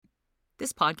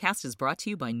This podcast is brought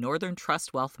to you by Northern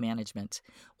Trust Wealth Management.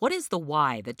 What is the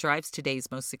why that drives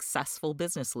today's most successful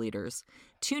business leaders?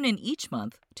 Tune in each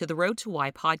month to the Road to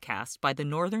Why podcast by the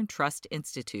Northern Trust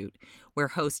Institute, where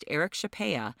host Eric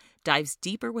Chapea dives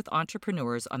deeper with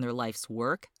entrepreneurs on their life's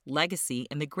work, legacy,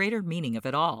 and the greater meaning of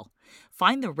it all.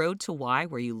 Find the Road to Why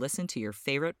where you listen to your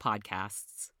favorite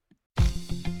podcasts.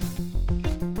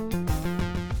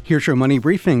 Here's your money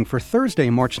briefing for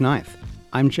Thursday, March 9th.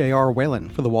 I'm J.R. Whalen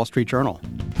for The Wall Street Journal.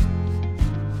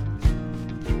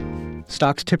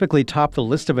 Stocks typically top the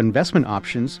list of investment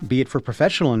options, be it for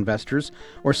professional investors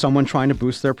or someone trying to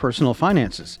boost their personal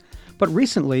finances. But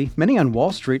recently, many on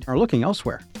Wall Street are looking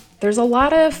elsewhere. There's a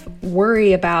lot of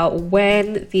worry about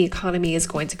when the economy is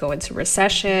going to go into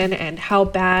recession and how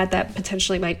bad that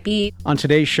potentially might be. On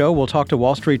today's show, we'll talk to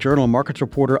Wall Street Journal markets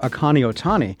reporter Akani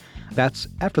Otani. That's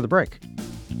after the break.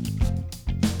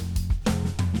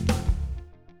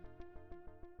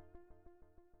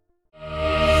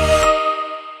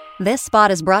 This spot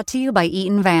is brought to you by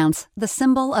Eaton Vance, the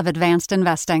symbol of advanced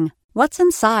investing. What's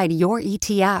inside your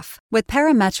ETF? With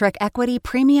Parametric Equity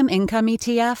Premium Income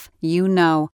ETF, you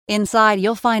know. Inside,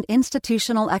 you'll find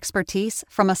institutional expertise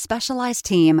from a specialized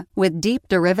team with deep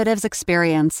derivatives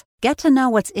experience. Get to know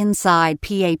what's inside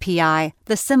PAPI,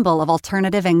 the symbol of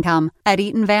alternative income, at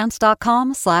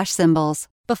eatonvance.com/symbols.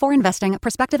 Before investing,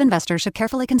 prospective investors should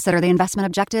carefully consider the investment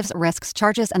objectives, risks,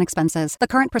 charges, and expenses. The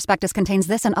current prospectus contains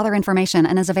this and other information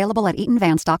and is available at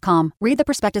eatonvance.com. Read the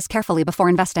prospectus carefully before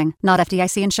investing. Not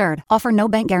FDIC insured. Offer no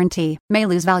bank guarantee. May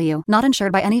lose value. Not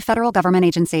insured by any federal government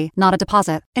agency. Not a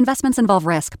deposit. Investments involve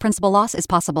risk. Principal loss is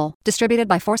possible. Distributed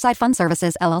by Foresight Fund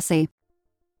Services, LLC.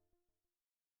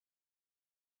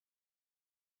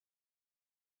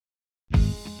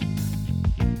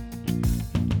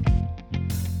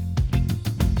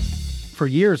 For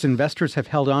years, investors have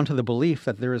held on to the belief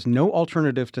that there is no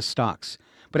alternative to stocks.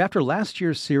 But after last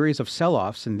year's series of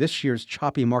sell-offs and this year's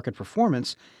choppy market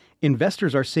performance,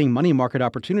 investors are seeing money market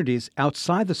opportunities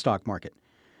outside the stock market.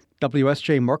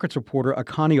 WSJ markets reporter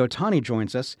Akani Otani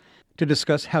joins us to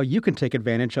discuss how you can take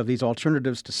advantage of these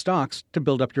alternatives to stocks to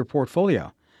build up your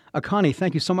portfolio. Akani,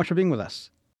 thank you so much for being with us.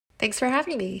 Thanks for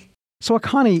having me. So,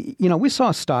 Akani, we saw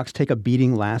stocks take a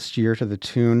beating last year to the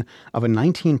tune of a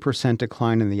 19%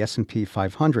 decline in the S&P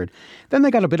 500. Then they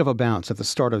got a bit of a bounce at the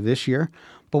start of this year.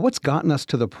 But what's gotten us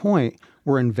to the point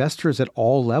where investors at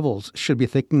all levels should be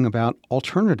thinking about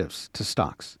alternatives to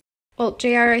stocks? Well,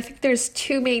 JR, I think there's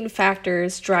two main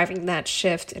factors driving that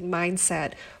shift in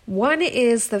mindset. One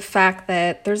is the fact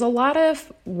that there's a lot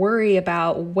of worry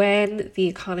about when the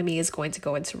economy is going to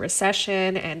go into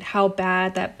recession and how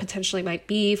bad that potentially might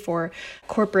be for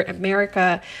corporate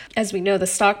America. As we know, the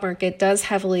stock market does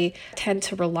heavily tend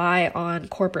to rely on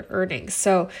corporate earnings.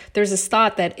 So there's this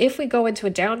thought that if we go into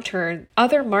a downturn,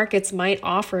 other markets might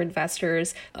offer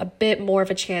investors a bit more of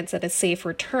a chance at a safe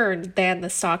return than the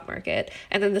stock market.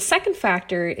 And then the second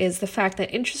factor is the fact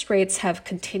that interest rates have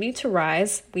continued to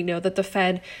rise. We know that the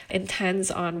Fed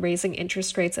intends on raising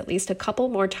interest rates at least a couple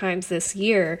more times this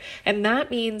year. And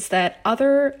that means that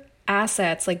other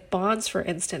assets like bonds, for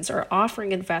instance, are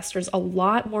offering investors a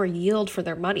lot more yield for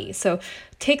their money. So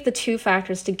take the two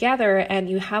factors together and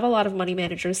you have a lot of money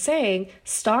managers saying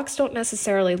stocks don't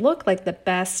necessarily look like the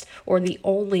best or the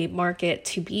only market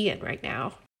to be in right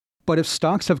now. But if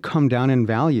stocks have come down in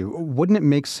value, wouldn't it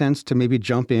make sense to maybe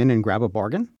jump in and grab a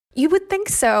bargain? You would think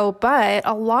so, but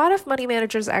a lot of money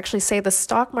managers actually say the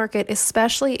stock market,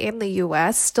 especially in the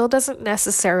US, still doesn't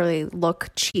necessarily look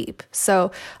cheap.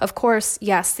 So, of course,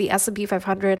 yes, the S&P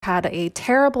 500 had a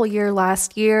terrible year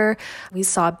last year. We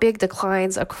saw big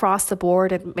declines across the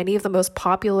board in many of the most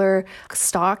popular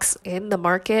stocks in the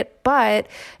market. But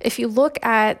if you look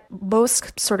at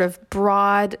most sort of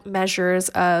broad measures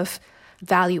of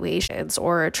valuations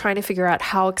or trying to figure out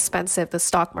how expensive the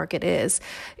stock market is,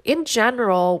 in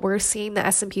general, we're seeing the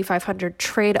S&P 500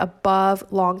 trade above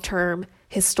long-term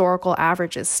historical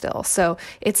averages still. So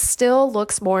it still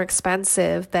looks more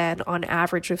expensive than on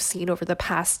average we've seen over the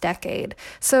past decade.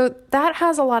 So that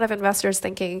has a lot of investors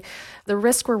thinking the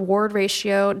risk-reward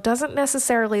ratio doesn't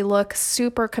necessarily look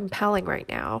super compelling right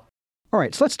now. All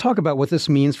right, so let's talk about what this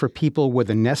means for people with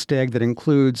a nest egg that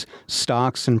includes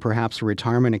stocks and perhaps a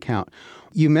retirement account.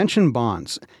 You mentioned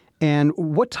bonds. And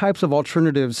what types of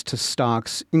alternatives to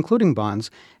stocks, including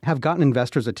bonds, have gotten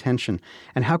investors' attention?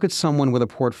 And how could someone with a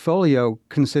portfolio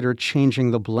consider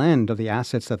changing the blend of the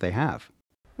assets that they have?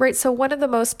 Right. So one of the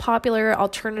most popular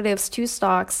alternatives to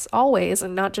stocks always,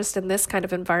 and not just in this kind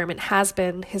of environment, has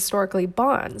been historically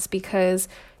bonds, because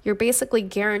you're basically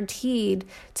guaranteed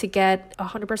to get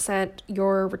 100%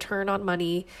 your return on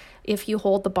money if you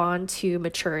hold the bond to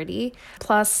maturity,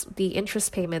 plus the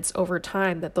interest payments over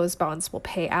time that those bonds will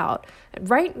pay out. And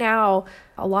right now,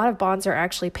 a lot of bonds are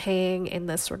actually paying in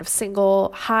this sort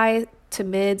of high to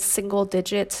mid single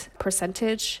digit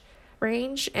percentage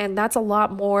range. And that's a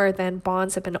lot more than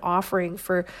bonds have been offering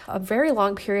for a very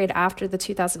long period after the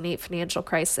 2008 financial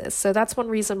crisis. So that's one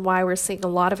reason why we're seeing a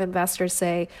lot of investors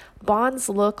say bonds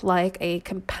look like a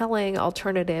compelling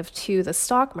alternative to the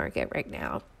stock market right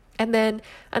now. And then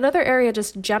another area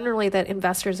just generally that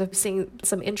investors have seen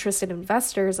some interest in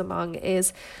investors among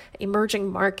is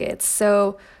emerging markets.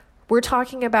 So we're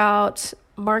talking about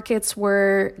markets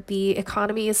where the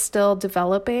economy is still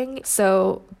developing.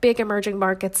 So big emerging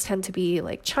markets tend to be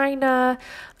like China,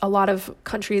 a lot of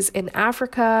countries in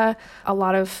Africa, a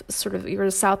lot of sort of your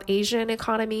South Asian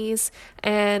economies.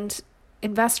 And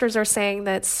investors are saying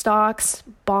that stocks,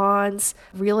 bonds,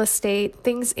 real estate,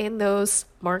 things in those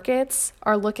markets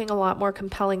are looking a lot more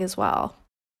compelling as well.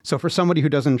 So for somebody who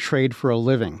doesn't trade for a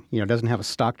living, doesn't have a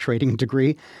stock trading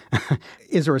degree,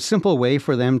 is there a simple way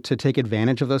for them to take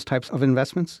advantage of those types of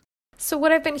investments? So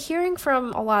what I've been hearing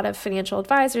from a lot of financial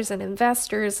advisors and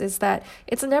investors is that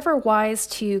it's never wise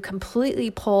to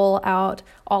completely pull out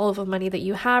all of the money that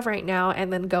you have right now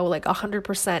and then go like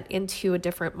 100% into a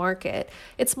different market.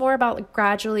 It's more about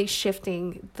gradually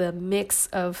shifting the mix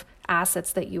of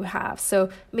assets that you have. So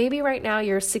maybe right now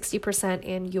you're 60%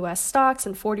 in US stocks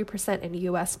and 40% in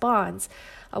US bonds.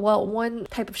 Well, one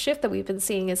type of shift that we've been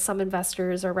seeing is some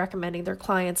investors are recommending their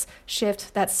clients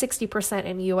shift that 60%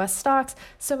 in US stocks.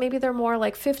 So maybe they're more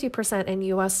like 50% in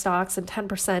US stocks and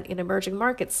 10% in emerging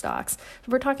market stocks.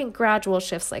 We're talking gradual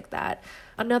shifts like that.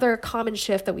 Another common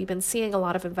shift that we've been seeing a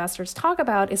lot of investors talk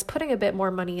about is putting a bit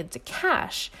more money into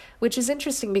cash, which is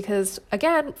interesting because,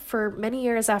 again, for many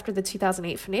years after the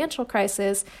 2008 financial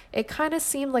crisis, it kind of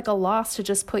seemed like a loss to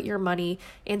just put your money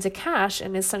into cash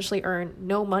and essentially earn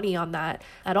no money on that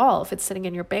at all if it's sitting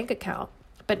in your bank account.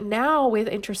 But now with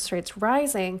interest rates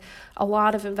rising, a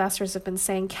lot of investors have been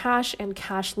saying cash and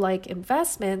cash-like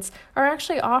investments are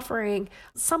actually offering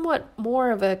somewhat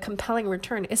more of a compelling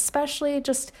return, especially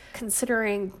just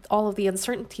considering all of the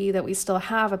uncertainty that we still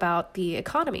have about the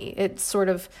economy. It's sort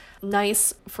of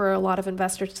nice for a lot of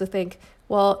investors to think,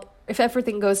 well, if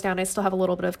everything goes down, I still have a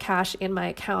little bit of cash in my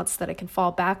accounts that I can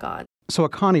fall back on. So,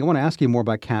 Akani, I want to ask you more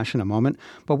about cash in a moment,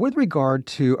 but with regard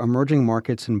to emerging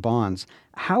markets and bonds,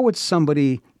 how would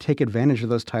somebody take advantage of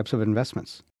those types of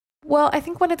investments? Well, I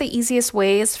think one of the easiest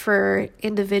ways for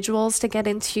individuals to get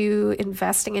into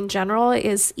investing in general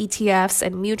is ETFs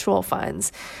and mutual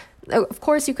funds. Of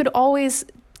course, you could always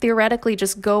theoretically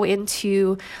just go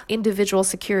into individual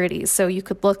securities. So you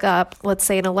could look up, let's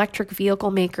say, an electric vehicle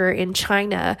maker in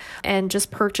China and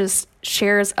just purchase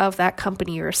shares of that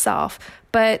company yourself.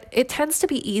 But it tends to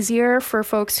be easier for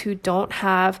folks who don't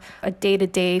have a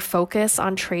day-to-day focus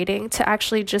on trading to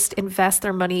actually just invest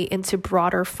their money into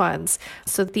broader funds.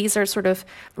 So these are sort of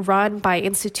run by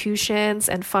institutions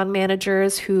and fund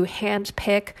managers who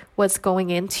handpick what's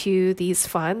going into these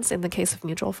funds, in the case of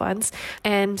mutual funds,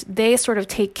 and they sort of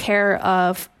take care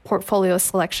of portfolio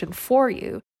selection for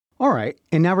you. All right.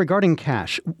 And now regarding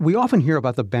cash, we often hear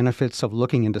about the benefits of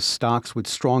looking into stocks with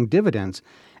strong dividends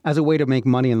as a way to make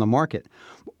money in the market.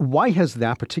 Why has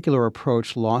that particular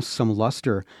approach lost some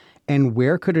luster, and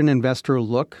where could an investor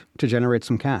look to generate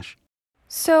some cash?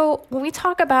 So when we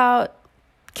talk about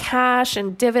cash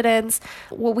and dividends,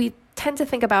 what we tend to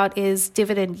think about is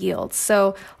dividend yields.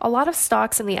 So a lot of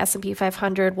stocks in the S&P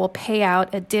 500 will pay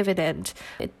out a dividend.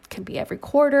 It can be every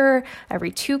quarter,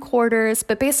 every 2 quarters,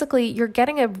 but basically you're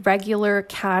getting a regular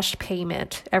cash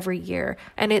payment every year,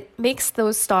 and it makes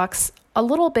those stocks a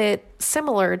little bit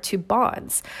similar to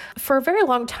bonds. For a very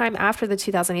long time after the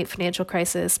 2008 financial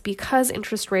crisis, because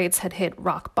interest rates had hit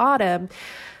rock bottom,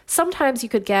 sometimes you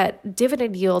could get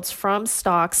dividend yields from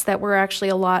stocks that were actually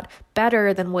a lot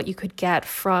better than what you could get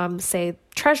from, say,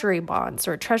 treasury bonds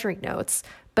or treasury notes.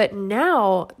 But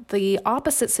now the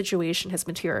opposite situation has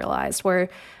materialized, where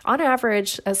on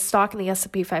average, a stock in the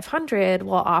S&P 500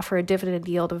 will offer a dividend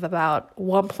yield of about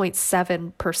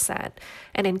 1.7%.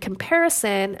 And in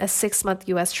comparison, a 6-month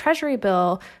U.S. Treasury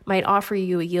bill might offer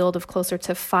you a yield of closer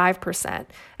to 5%.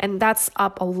 And that's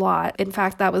up a lot. In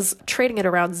fact, that was trading at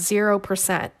around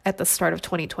 0% at the start of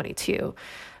 2022.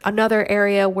 Another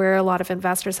area where a lot of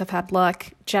investors have had luck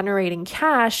generating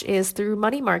cash is through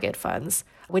money market funds,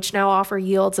 which now offer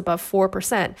yields above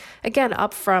 4%, again,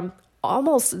 up from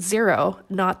almost zero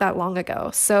not that long ago.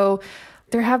 So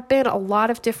there have been a lot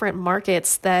of different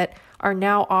markets that are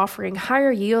now offering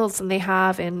higher yields than they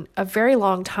have in a very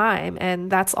long time.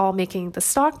 And that's all making the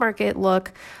stock market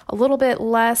look a little bit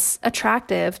less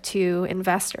attractive to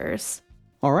investors.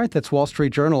 All right, that's Wall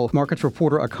Street Journal markets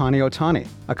reporter Akani Otani.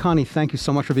 Akani, thank you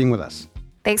so much for being with us.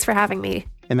 Thanks for having me.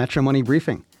 And that's your Money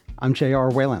Briefing. I'm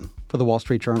J.R. Whalen for the Wall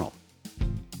Street Journal.